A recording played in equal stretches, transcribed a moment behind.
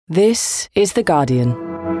This is The Guardian.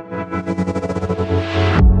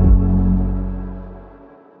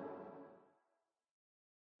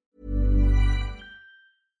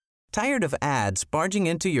 Tired of ads barging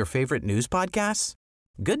into your favorite news podcasts?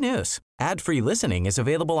 Good news. Ad-free listening is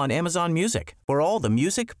available on Amazon Music for all the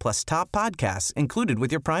music plus top podcasts included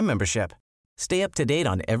with your Prime membership. Stay up to date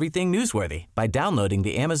on everything newsworthy by downloading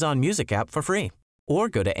the Amazon Music app for free or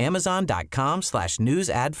go to amazon.com/news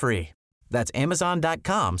ad free. That's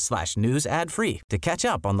amazon.com/news ad free to catch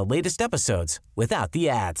up on the latest episodes without the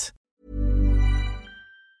ads.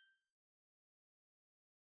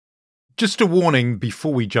 Just a warning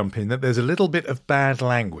before we jump in that there's a little bit of bad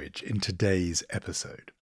language in today's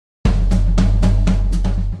episode.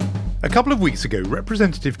 A couple of weeks ago,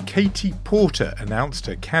 Representative Katie Porter announced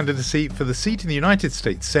her candidacy for the seat in the United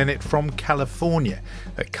States Senate from California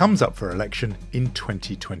that comes up for election in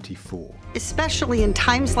 2024. Especially in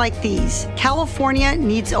times like these, California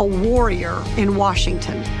needs a warrior in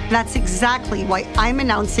Washington. That's exactly why I'm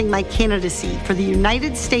announcing my candidacy for the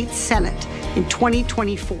United States Senate in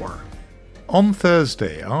 2024. On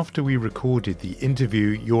Thursday, after we recorded the interview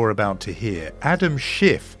you're about to hear, Adam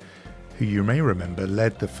Schiff, who you may remember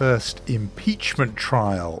led the first impeachment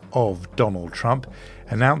trial of Donald Trump,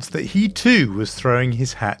 announced that he too was throwing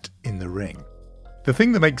his hat in the ring. The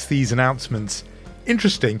thing that makes these announcements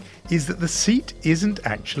interesting is that the seat isn't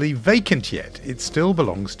actually vacant yet. It still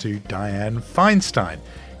belongs to Dianne Feinstein,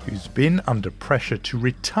 who's been under pressure to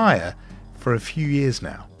retire for a few years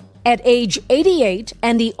now. At age 88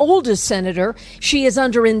 and the oldest senator, she is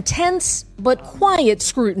under intense but quiet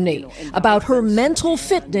scrutiny about her mental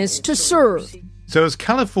fitness to serve. So as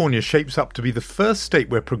California shapes up to be the first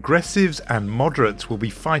state where progressives and moderates will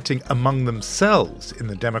be fighting among themselves in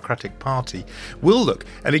the Democratic Party, we'll look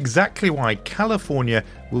at exactly why California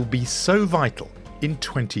will be so vital in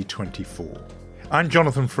 2024. I'm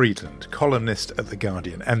Jonathan Freedland, columnist at The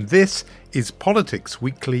Guardian, and this is Politics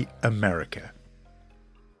Weekly America.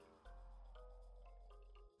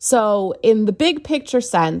 So in the big picture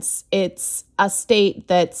sense, it's a state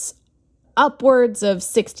that's upwards of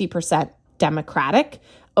 60% Democratic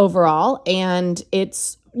overall, and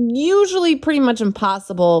it's usually pretty much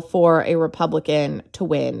impossible for a Republican to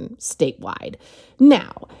win statewide.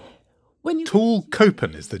 Now, Tal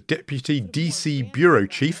Kopan is the deputy DC bureau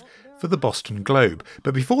chief for the Boston Globe.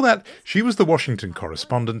 But before that, she was the Washington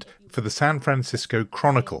correspondent for the San Francisco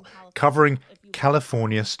Chronicle, covering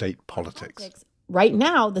California state politics. Right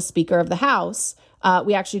now, the Speaker of the House,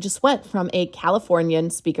 we actually just went from a Californian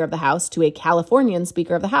Speaker of the House to a Californian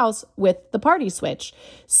Speaker of the House with the party switch.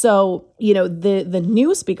 So, the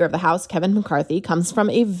new Speaker of the House, Kevin McCarthy, comes from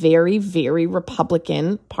a very, very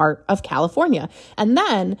Republican part of California. And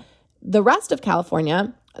then the rest of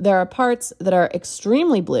California, there are parts that are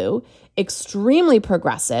extremely blue, extremely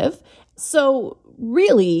progressive. So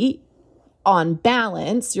really, on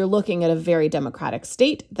balance, you're looking at a very Democratic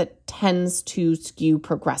state that tends to skew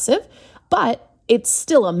progressive, but it's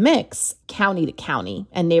still a mix county to county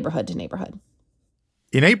and neighborhood to neighborhood.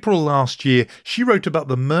 In April last year, she wrote about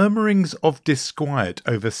the murmurings of disquiet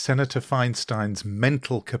over Senator Feinstein's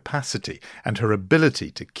mental capacity and her ability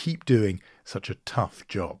to keep doing such a tough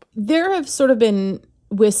job. There have sort of been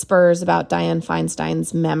whispers about Dianne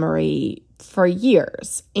Feinstein's memory for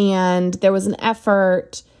years, and there was an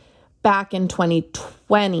effort back in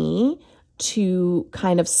 2020 to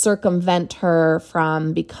kind of circumvent her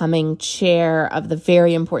from becoming chair of the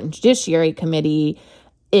very important Judiciary Committee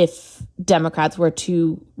if Democrats were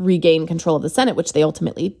to regain control of the Senate, which they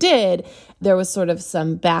ultimately did. There was sort of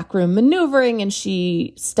some backroom maneuvering, and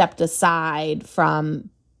she stepped aside from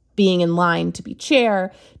being in line to be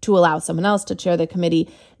chair to allow someone else to chair the committee.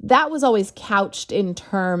 That was always couched in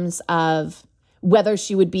terms of whether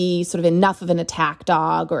she would be sort of enough of an attack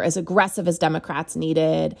dog or as aggressive as Democrats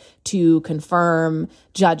needed to confirm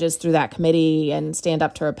judges through that committee and stand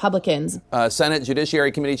up to Republicans. Senate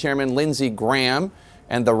Judiciary Committee Chairman Lindsey Graham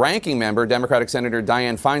and the ranking member, Democratic Senator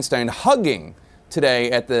Dianne Feinstein, hugging today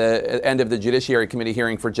at the end of the Judiciary Committee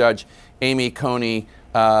hearing for Judge Amy Coney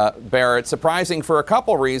Barrett. Surprising for a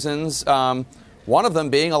couple reasons. One of them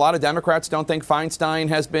being a lot of Democrats don't think Feinstein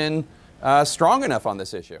has been strong enough on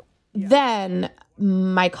this issue. Then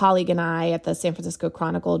my colleague and I at the San Francisco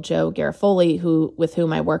Chronicle, Joe Garofoli, with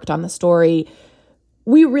whom I worked on the story,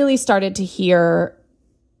 we really started to hear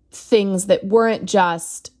things that weren't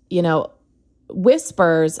just,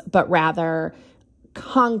 whispers, but rather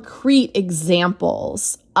concrete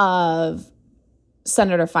examples of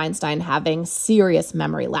Senator Feinstein having serious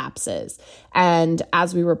memory lapses. And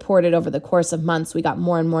as we reported over the course of months, we got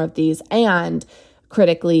more and more of these. And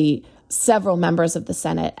critically, several members of the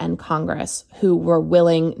Senate and Congress who were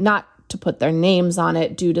willing not to put their names on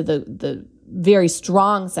it due to the very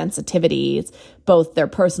strong sensitivities, both their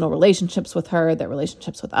personal relationships with her, their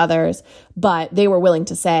relationships with others, but they were willing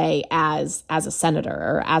to say as a senator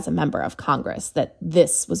or as a member of Congress that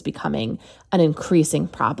this was becoming an increasing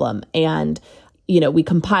problem. And, we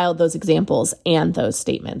compiled those examples and those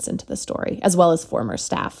statements into the story, as well as former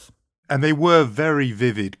staff. And they were very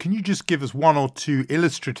vivid. Can you just give us one or two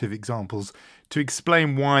illustrative examples to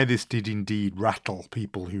explain why this did indeed rattle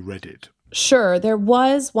people who read it? Sure. There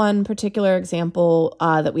was one particular example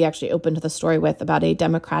that we actually opened the story with about a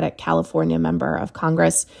Democratic California member of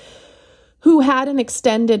Congress who had an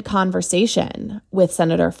extended conversation with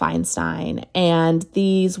Senator Feinstein. And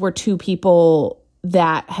these were two people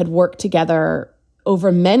that had worked together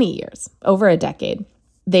over many years, over a decade.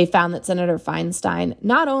 They found that Senator Feinstein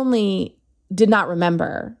not only did not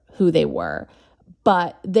remember who they were,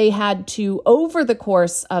 but they had to, over the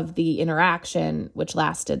course of the interaction, which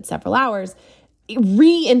lasted several hours,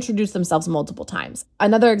 reintroduce themselves multiple times.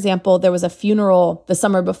 Another example, there was a funeral the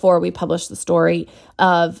summer before we published the story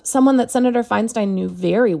of someone that Senator Feinstein knew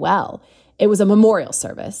very well. It was a memorial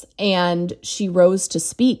service, and she rose to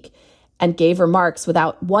speak and gave remarks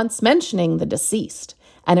without once mentioning the deceased.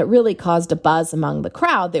 And it really caused a buzz among the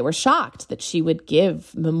crowd. They were shocked that she would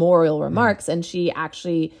give memorial remarks, and she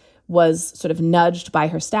actually was sort of nudged by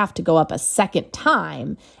her staff to go up a second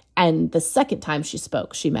time. And the second time she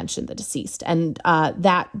spoke, she mentioned the deceased. And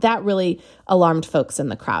that really alarmed folks in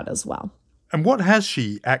the crowd as well. And what has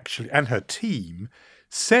she actually, and her team,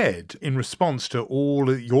 said in response to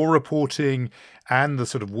all your reporting and the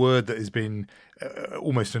sort of word that has been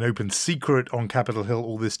almost an open secret on Capitol Hill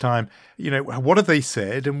all this time? What have they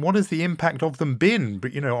said, and what has the impact of them been,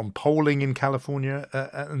 on polling in California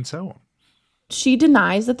and so on? She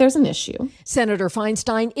denies that there's an issue. Senator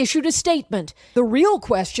Feinstein issued a statement. The real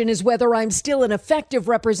question is whether I'm still an effective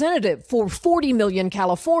representative for 40 million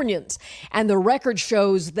Californians. And the record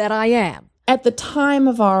shows that I am. At the time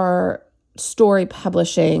of our story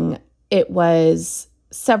publishing, it was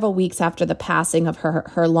several weeks after the passing of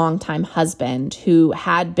her longtime husband, who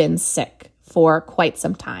had been sick for quite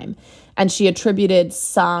some time. And she attributed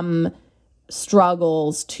some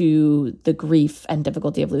struggles to the grief and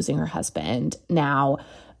difficulty of losing her husband. Now,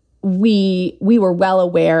 we were well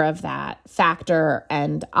aware of that factor,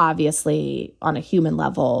 and obviously on a human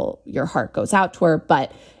level, your heart goes out to her,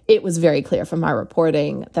 but it was very clear from our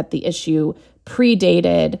reporting that the issue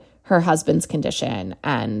predated her husband's condition.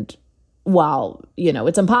 And while,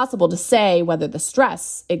 it's impossible to say whether the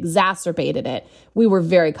stress exacerbated it, we were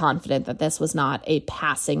very confident that this was not a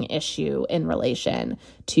passing issue in relation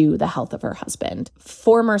to the health of her husband.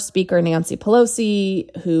 Former Speaker Nancy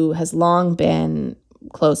Pelosi, who has long been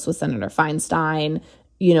close with Senator Feinstein,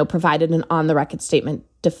 provided an on-the-record statement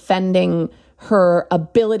defending her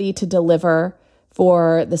ability to deliver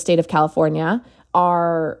for the state of California.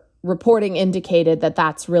 Our reporting indicated that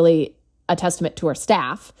that's really a testament to her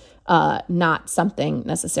staff, not something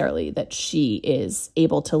necessarily that she is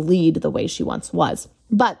able to lead the way she once was.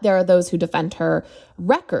 But there are those who defend her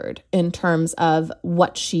record in terms of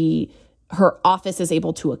what her office is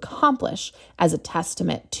able to accomplish as a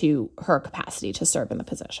testament to her capacity to serve in the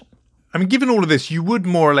position. I mean, given all of this, you would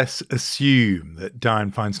more or less assume that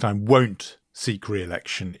Dianne Feinstein won't seek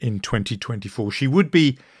re-election in 2024. She would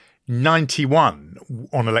be 91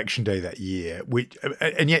 on election day that year,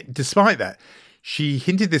 and yet despite that, she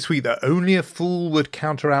hinted this week that only a fool would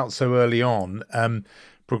counter out so early on.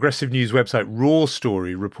 Progressive news website Raw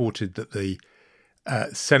Story reported that the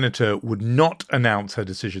senator would not announce her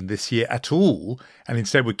decision this year at all, and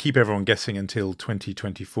instead would keep everyone guessing until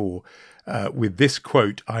 2024 with this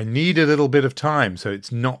quote, "I need a little bit of time, so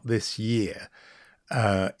it's not this year."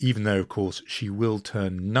 Even though, of course, she will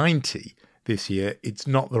turn 90 this year, it's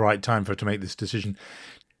not the right time for her to make this decision.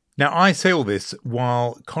 Now, I say all this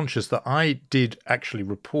while conscious that I did actually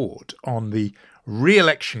report on the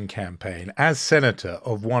re-election campaign as senator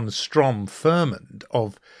of one Strom Thurmond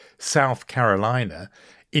of South Carolina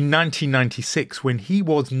in 1996, when he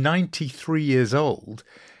was 93 years old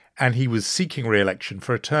and he was seeking re-election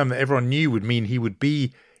for a term that everyone knew would mean he would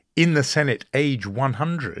be in the Senate age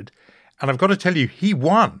 100. And I've got to tell you, he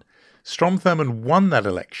won. Strom Thurmond won that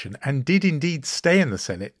election and did indeed stay in the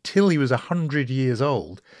Senate till he was 100 years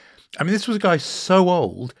old. I mean, this was a guy so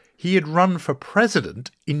old, he had run for president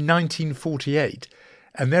in 1948,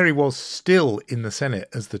 and there he was still in the Senate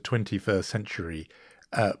as the 21st century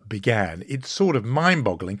began. It's sort of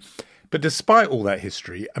mind-boggling. But despite all that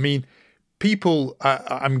history, I mean, people,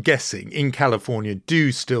 I'm guessing, in California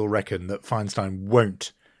do still reckon that Feinstein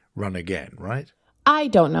won't run again, right? I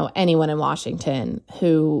don't know anyone in Washington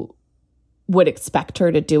who would expect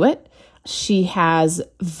her to do it. She has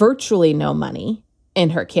virtually no money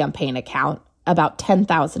in her campaign account, about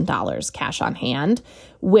 $10,000 cash on hand,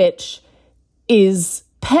 which is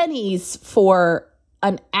pennies for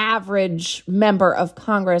an average member of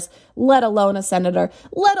Congress, let alone a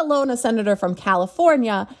senator from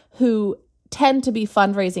California, who tend to be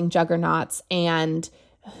fundraising juggernauts and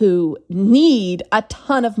who need a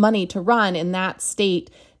ton of money to run in that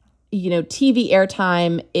state. You know, TV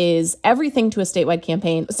airtime is everything to a statewide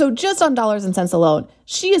campaign. So just on dollars and cents alone,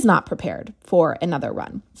 she is not prepared for another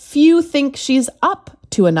run. Few think she's up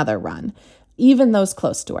to another run, even those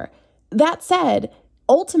close to her. That said,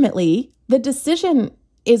 ultimately, the decision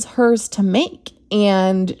is hers to make.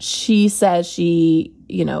 And she says she,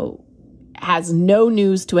 has no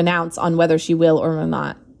news to announce on whether she will or will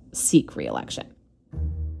not seek re-election.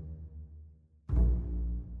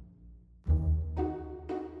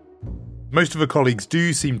 Most of her colleagues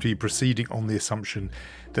do seem to be proceeding on the assumption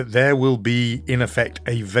that there will be, in effect,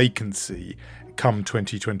 a vacancy come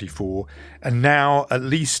 2024. And now at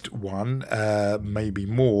least one, maybe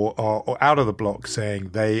more, are out of the block saying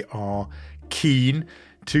they are keen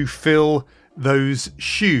to fill those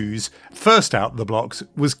shoes. First out the blocks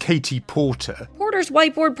was Katie Porter. Porter's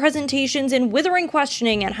whiteboard presentations and withering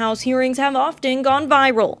questioning at House hearings have often gone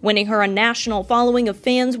viral, winning her a national following of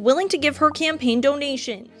fans willing to give her campaign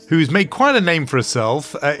donations. Who's made quite a name for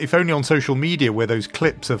herself, if only on social media, where those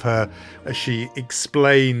clips of her as she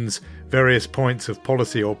explains various points of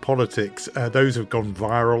policy or politics, those have gone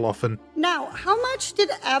viral often. Now, how much did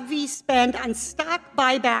AbbVie spend on stock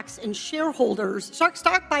buybacks and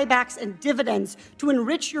stock buybacks and dividends to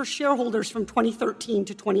enrich your shareholders from 2013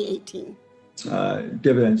 to 2018?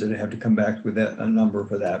 Dividends, and have to come back with a number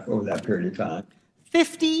for that over that period of time.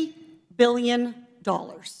 $50 billion.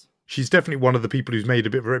 She's definitely one of the people who's made a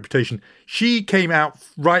bit of a reputation. She came out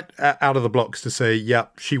right out of the blocks to say,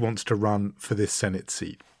 yep, she wants to run for this Senate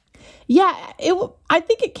seat. Yeah, I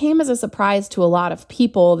think it came as a surprise to a lot of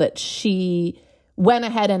people that she went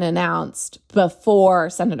ahead and announced before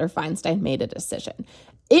Senator Feinstein made a decision.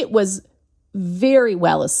 It was very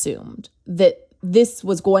well assumed that this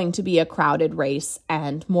was going to be a crowded race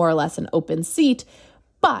and more or less an open seat,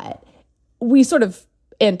 but we sort of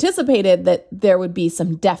anticipated that there would be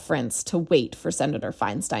some deference to wait for Senator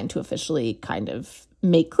Feinstein to officially kind of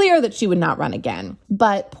make clear that she would not run again.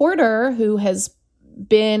 But Porter, who has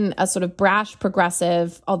been a sort of brash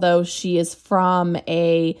progressive, although she is from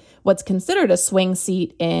what's considered a swing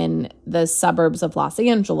seat in the suburbs of Los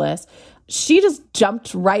Angeles, she just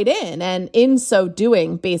jumped right in, and in so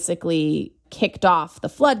doing basically kicked off the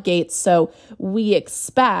floodgates. So we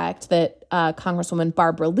expect that Congresswoman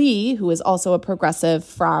Barbara Lee, who is also a progressive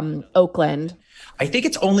from Oakland. I think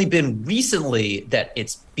it's only been recently that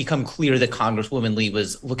it's become clear that Congresswoman Lee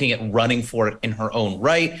was looking at running for it in her own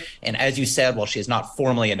right. And as you said, while she has not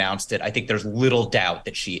formally announced it, I think there's little doubt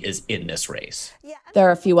that she is in this race. There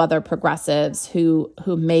are a few other progressives who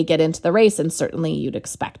may get into the race, and certainly you'd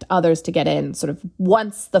expect others to get in sort of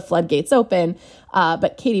once the floodgates open.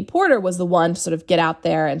 But Katie Porter was the one to sort of get out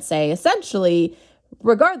there and say, essentially,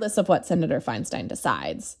 regardless of what Senator Feinstein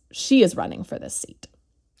decides, she is running for this seat.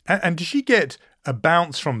 And does she get a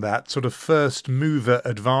bounce from that sort of first mover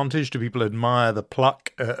advantage? Do people admire the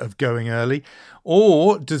pluck of going early?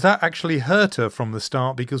 Or does that actually hurt her from the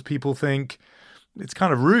start because people think it's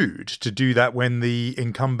kind of rude to do that when the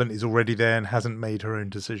incumbent is already there and hasn't made her own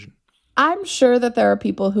decision? I'm sure that there are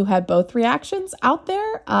people who had both reactions out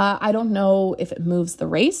there. I don't know if it moves the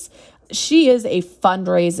race. She is a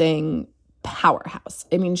fundraising powerhouse.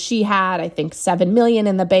 I mean, she had, I think, $7 million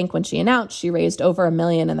in the bank when she announced. She raised over $1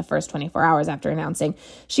 million in the first 24 hours after announcing.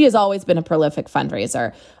 She has always been a prolific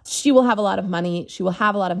fundraiser. She will have a lot of money. She will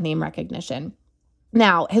have a lot of name recognition.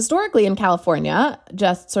 Now, historically in California,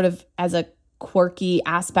 just sort of as a quirky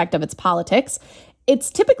aspect of its politics, it's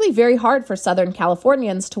typically very hard for Southern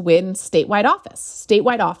Californians to win statewide office.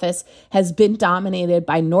 Statewide office has been dominated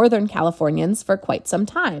by Northern Californians for quite some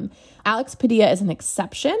time. Alex Padilla is an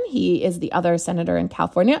exception. He is the other senator in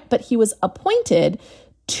California, but he was appointed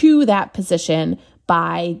to that position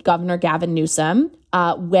by Governor Gavin Newsom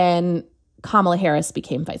when Kamala Harris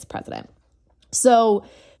became vice president. So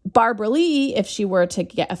Barbara Lee, if she were to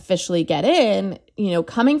officially get in,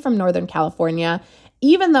 coming from Northern California,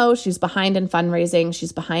 even though she's behind in fundraising,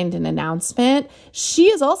 she's behind in announcement, she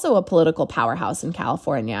is also a political powerhouse in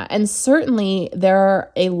California. And certainly there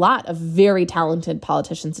are a lot of very talented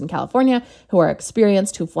politicians in California who are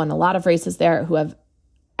experienced, who've won a lot of races there, who have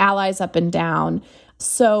allies up and down.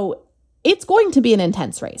 So it's going to be an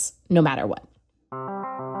intense race, no matter what.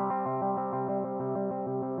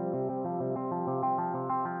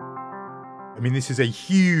 mean, this is a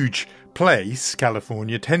huge place,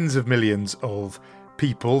 California, tens of millions of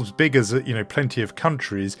people, as big as, plenty of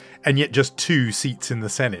countries, and yet just 2 seats in the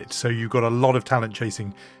Senate. So you've got a lot of talent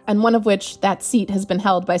chasing. And one of which, that seat has been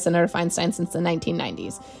held by Senator Feinstein since the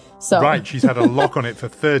 1990s. So. Right, she's had a lock on it for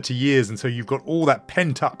 30 years, and so you've got all that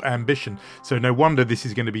pent-up ambition. So no wonder this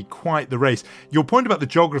is going to be quite the race. Your point about the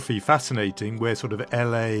geography, fascinating, where sort of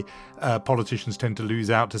LA politicians tend to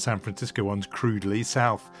lose out to San Francisco ones crudely,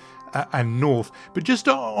 south and north. But just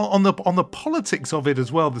on the politics of it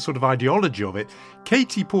as well, the sort of ideology of it,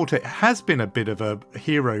 Katie Porter has been a bit of a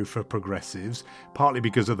hero for progressives, partly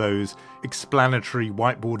because of those explanatory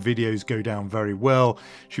whiteboard videos go down very well.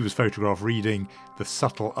 She was photographed reading The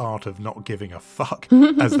Subtle Art of Not Giving a Fuck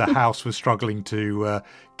as the House was struggling to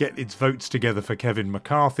get its votes together for Kevin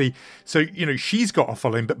McCarthy. So, she's got a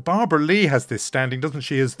following, but Barbara Lee has this standing, doesn't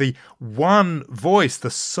she, as the one voice, the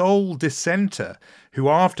sole dissenter, who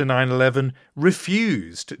after 9/11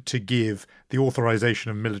 refused to give the authorization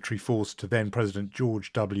of military force to then President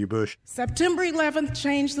George W. Bush. September 11th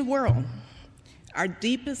changed the world. Our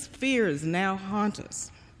deepest fears now haunt us.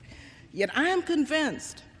 Yet I am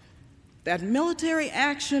convinced that military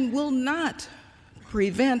action will not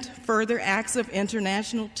prevent further acts of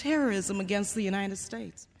international terrorism against the United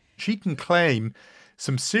States. She can claim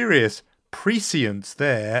some serious prescience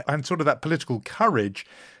there and sort of that political courage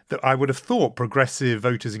that I would have thought progressive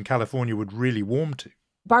voters in California would really warm to.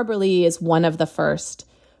 Barbara Lee is one of the first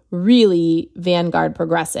really vanguard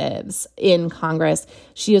progressives in Congress.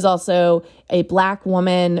 She is also a Black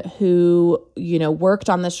woman who, worked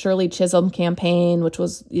on the Shirley Chisholm campaign, which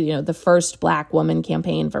was, the first Black woman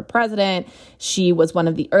campaign for president. She was one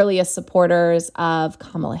of the earliest supporters of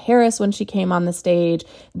Kamala Harris when she came on the stage.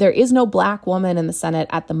 There is no Black woman in the Senate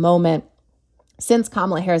at the moment since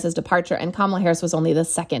Kamala Harris's departure, and Kamala Harris was only the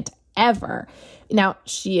second ever. Now,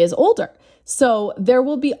 she is older. So there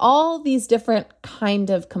will be all these different kind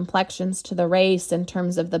of complexions to the race in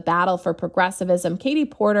terms of the battle for progressivism. Katie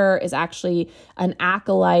Porter is actually an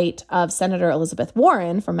acolyte of Senator Elizabeth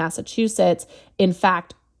Warren from Massachusetts. In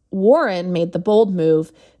fact, Warren made the bold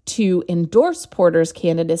move to endorse Porter's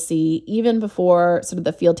candidacy even before sort of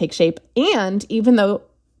the field takes shape. And even though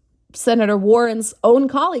Senator Warren's own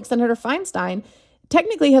colleague, Senator Feinstein,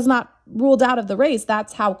 technically has not ruled out of the race.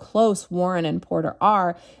 That's how close Warren and Porter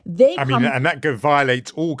are. And that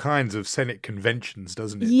violates all kinds of Senate conventions,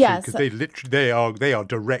 doesn't it? Yes, because they are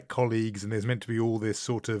direct colleagues, and there's meant to be all this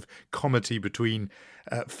sort of comity between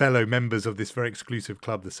fellow members of this very exclusive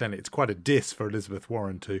club, the Senate. It's quite a diss for Elizabeth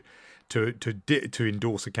Warren to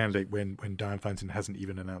endorse a candidate when Dianne Feinstein hasn't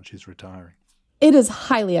even announced she's retiring. It is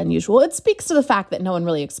highly unusual. It speaks to the fact that no one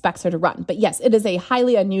really expects her to run. But yes, it is a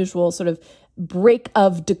highly unusual sort of break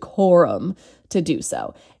of decorum to do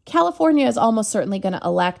so. California is almost certainly going to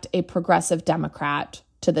elect a progressive Democrat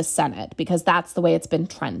to the Senate because that's the way it's been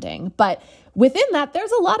trending. But within that,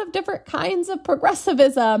 there's a lot of different kinds of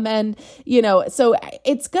progressivism. And, so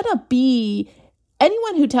it's going to be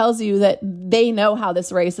anyone who tells you that they know how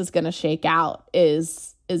this race is going to shake out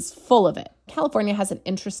is full of it. California has an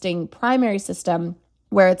interesting primary system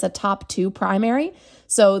where it's a top 2 primary.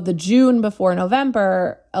 So the June before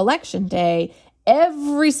November election day,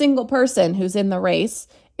 every single person who's in the race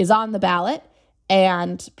is on the ballot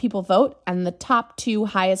and people vote, and the top 2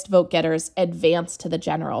 highest vote getters advance to the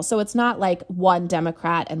general. So it's not like one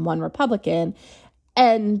Democrat and one Republican.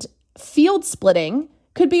 And field splitting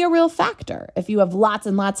could be a real factor if you have lots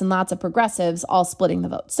and lots and lots of progressives all splitting the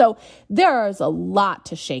vote. So there is a lot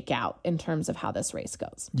to shake out in terms of how this race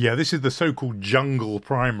goes. Yeah, this is the so-called jungle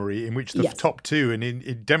primary in which the top 2, and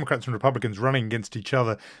in Democrats and Republicans running against each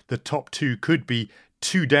other, the top 2 could be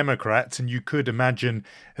 2 Democrats, and you could imagine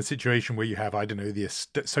a situation where you have, the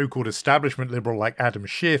so-called establishment liberal like Adam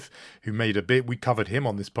Schiff, who made a bit, we covered him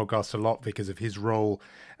on this podcast a lot because of his role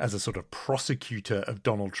as a sort of prosecutor of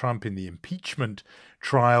Donald Trump in the impeachment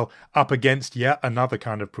trial, up against yet another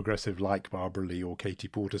kind of progressive like Barbara Lee or Katie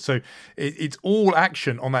Porter. So it's all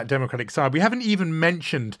action on that Democratic side. We haven't even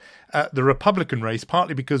mentioned the Republican race,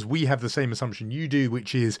 partly because we have the same assumption you do,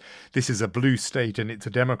 which is this is a blue state and it's a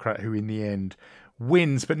Democrat who in the end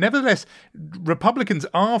wins. But nevertheless, Republicans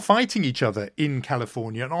are fighting each other in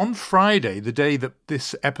California. And on Friday, the day that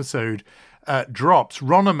this episode drops,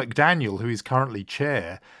 Ronna McDaniel, who is currently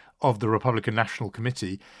chair of the Republican National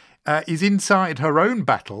Committee, is inside her own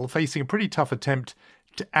battle, facing a pretty tough attempt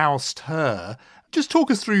to oust her. Just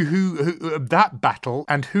talk us through who that battle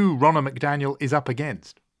and who Ronna McDaniel is up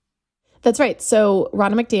against. That's right. So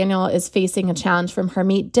Ronna McDaniel is facing a challenge from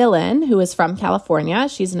Harmeet Dillon, who is from California.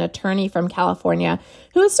 She's an attorney from California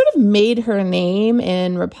who has sort of made her name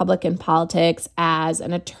in Republican politics as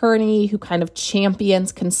an attorney who kind of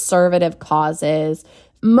champions conservative causes.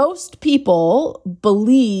 Most people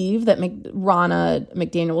believe that Ronna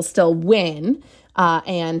McDaniel will still win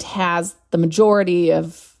and has the majority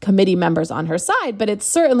of committee members on her side, but it's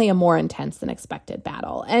certainly a more intense than expected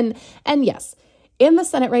battle. And yes, in the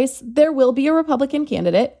Senate race, there will be a Republican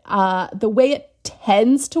candidate. The way it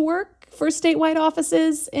tends to work for statewide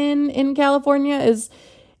offices in California is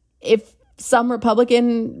if some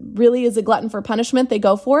Republican really is a glutton for punishment, they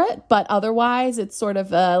go for it. But otherwise, it's sort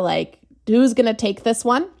of like, who's going to take this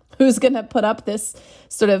one? Who's going to put up this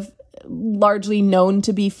sort of largely known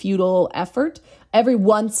to be futile effort? Every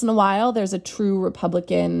once in a while, there's a true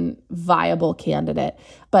Republican viable candidate.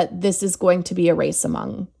 But this is going to be a race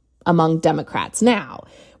among Democrats. Now,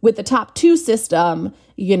 with the top two system,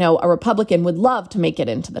 a Republican would love to make it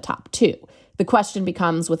into the top two. The question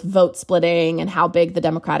becomes with vote splitting and how big the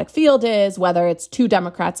Democratic field is, whether it's two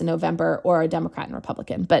Democrats in November or a Democrat and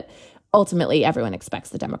Republican. But ultimately, everyone expects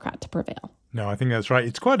the Democrat to prevail. No, I think that's right.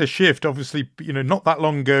 It's quite a shift. Obviously, not that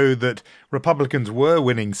long ago that Republicans were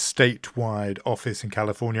winning statewide office in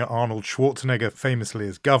California. Arnold Schwarzenegger famously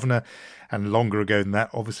as governor, and longer ago than that,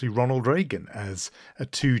 obviously Ronald Reagan as a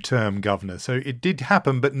two-term governor. So it did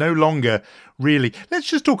happen, but no longer really. Let's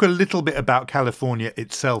just talk a little bit about California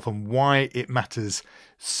itself and why it matters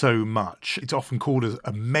so much. It's often called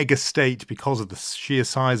a mega state because of the sheer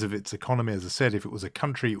size of its economy. As I said, if it was a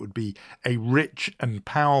country, it would be a rich and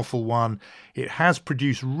powerful one. It has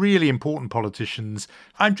produced really important politicians.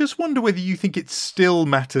 I just wonder whether you think it still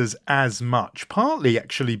matters as much, partly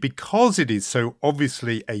actually because it is so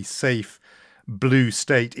obviously a safe blue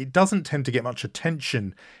state. It doesn't tend to get much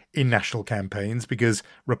attention in national campaigns because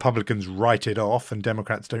Republicans write it off and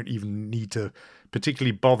Democrats don't even need to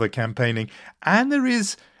particularly bother campaigning. And there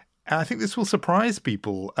is, I think this will surprise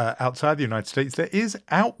people outside the United States, there is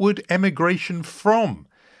outward emigration from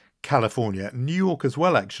California, New York as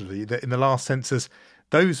well, actually, that in the last census,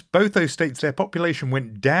 both those states, their population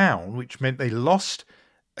went down, which meant they lost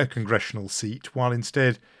a congressional seat, while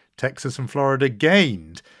instead Texas and Florida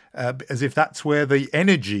gained, as if that's where the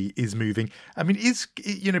energy is moving. I mean,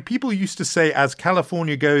 people used to say, as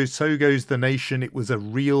California goes, so goes the nation. It was a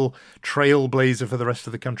real trailblazer for the rest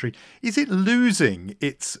of the country. Is it losing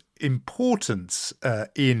its importance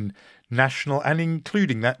in national and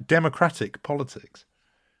including that democratic politics?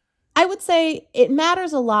 I would say it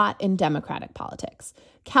matters a lot in Democratic politics.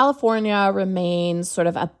 California remains sort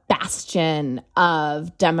of a bastion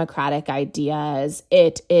of Democratic ideas.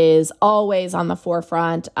 It is always on the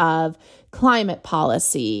forefront of climate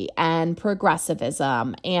policy and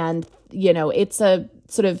progressivism. And, it's a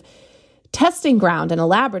sort of testing ground and a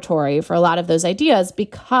laboratory for a lot of those ideas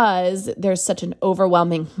because there's such an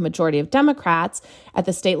overwhelming majority of Democrats at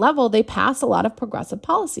the state level. They pass a lot of progressive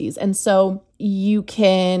policies. And so you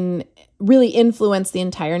can really influence the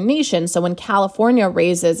entire nation. So when California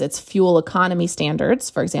raises its fuel economy standards,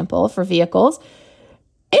 for example, for vehicles,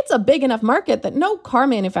 it's a big enough market that no car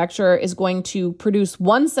manufacturer is going to produce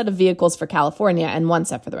one set of vehicles for California and one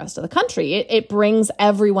set for the rest of the country. It brings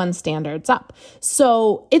everyone's standards up.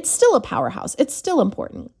 So it's still a powerhouse. It's still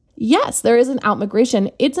important. Yes, there is an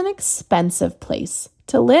outmigration. It's an expensive place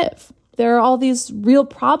to live. There are all these real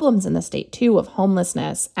problems in the state, too, of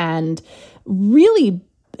homelessness and really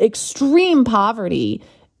extreme poverty,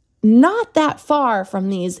 not that far from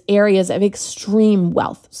these areas of extreme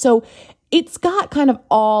wealth. So it's got kind of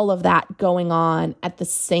all of that going on at the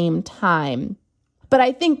same time. But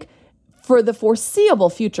I think for the foreseeable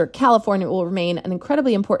future, California will remain an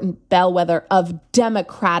incredibly important bellwether of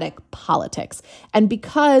democratic politics. And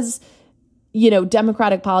because,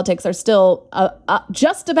 democratic politics are still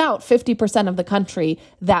just about 50% of the country,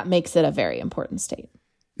 that makes it a very important state.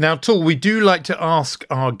 Now, Tal, we do like to ask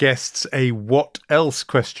our guests a what else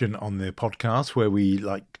question on the podcast where we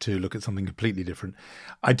like to look at something completely different.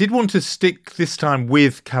 I did want to stick this time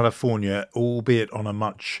with California, albeit on a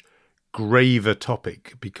much graver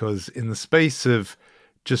topic, because in the space of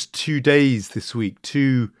just 2 days this week,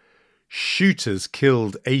 2 shooters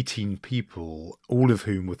killed 18 people, all of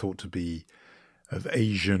whom were thought to be of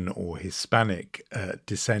Asian or Hispanic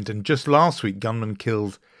descent. And just last week, gunmen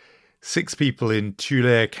killed 6 people in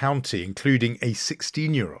Tulare County, including a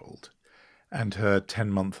 16-year-old and her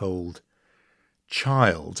 10-month-old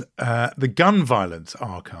child. The Gun Violence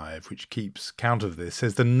Archive, which keeps count of this,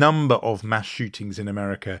 says the number of mass shootings in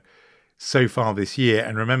America so far this year,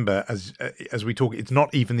 and remember, as we talk, it's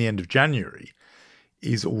not even the end of January,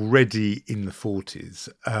 is already in the 40s.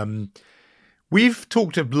 We've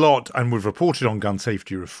talked a lot and we've reported on gun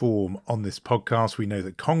safety reform on this podcast. We know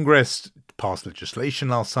that Congress passed legislation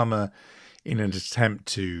last summer in an attempt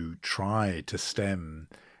to try to stem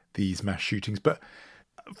these mass shootings. But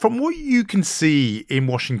from what you can see in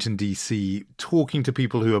Washington, D.C., talking to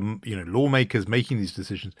people who are, lawmakers making these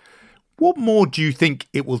decisions, what more do you think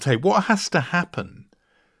it will take? What has to happen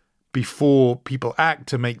before people act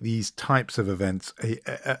to make these types of events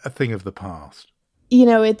a thing of the past?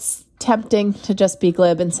 It's tempting to just be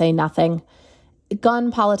glib and say nothing.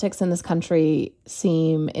 Gun politics in this country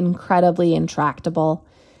seem incredibly intractable.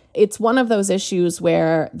 It's one of those issues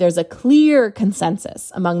where there's a clear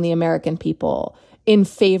consensus among the American people in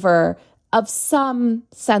favor of some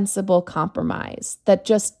sensible compromise that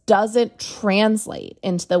just doesn't translate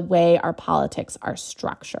into the way our politics are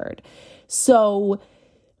structured. So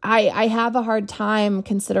I have a hard time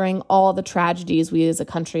considering all the tragedies we as a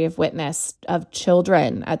country have witnessed of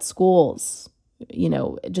children at schools,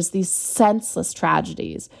 just these senseless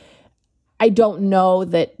tragedies. I don't know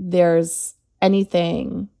that there's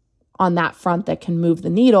anything on that front that can move the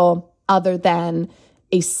needle other than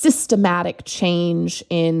a systematic change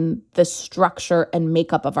in the structure and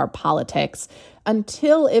makeup of our politics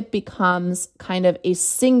until it becomes kind of a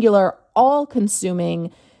singular,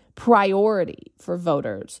 all-consuming priority for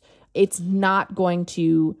voters. It's not going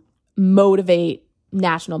to motivate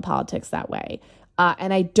national politics that way.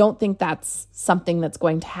 And I don't think that's something that's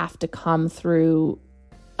going to have to come through,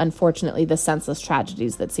 unfortunately, the senseless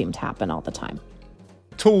tragedies that seem to happen all the time.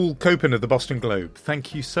 Tal Kopan of the Boston Globe,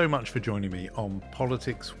 thank you so much for joining me on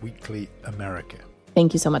Politics Weekly America.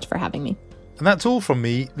 Thank you so much for having me. And that's all from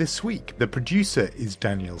me this week. The producer is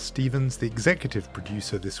Danielle Stevens. The executive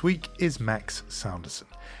producer this week is Max Sanderson.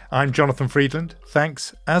 I'm Jonathan Freedland.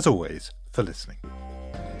 Thanks, as always, for listening.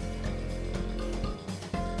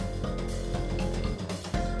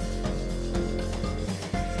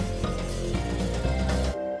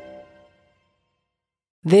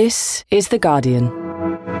 This is The Guardian.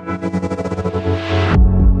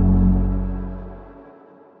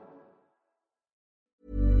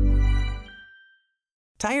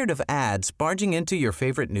 Tired of ads barging into your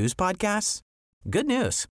favorite news podcasts? Good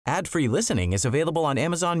news. Ad-free listening is available on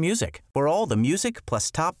Amazon Music for all the music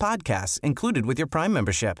plus top podcasts included with your Prime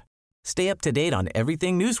membership. Stay up to date on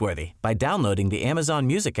everything newsworthy by downloading the Amazon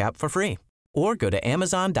Music app for free or go to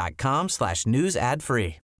amazon.com/news ad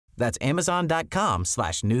free. That's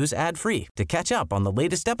amazon.com/news ad free to catch up on the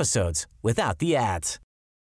latest episodes without the ads.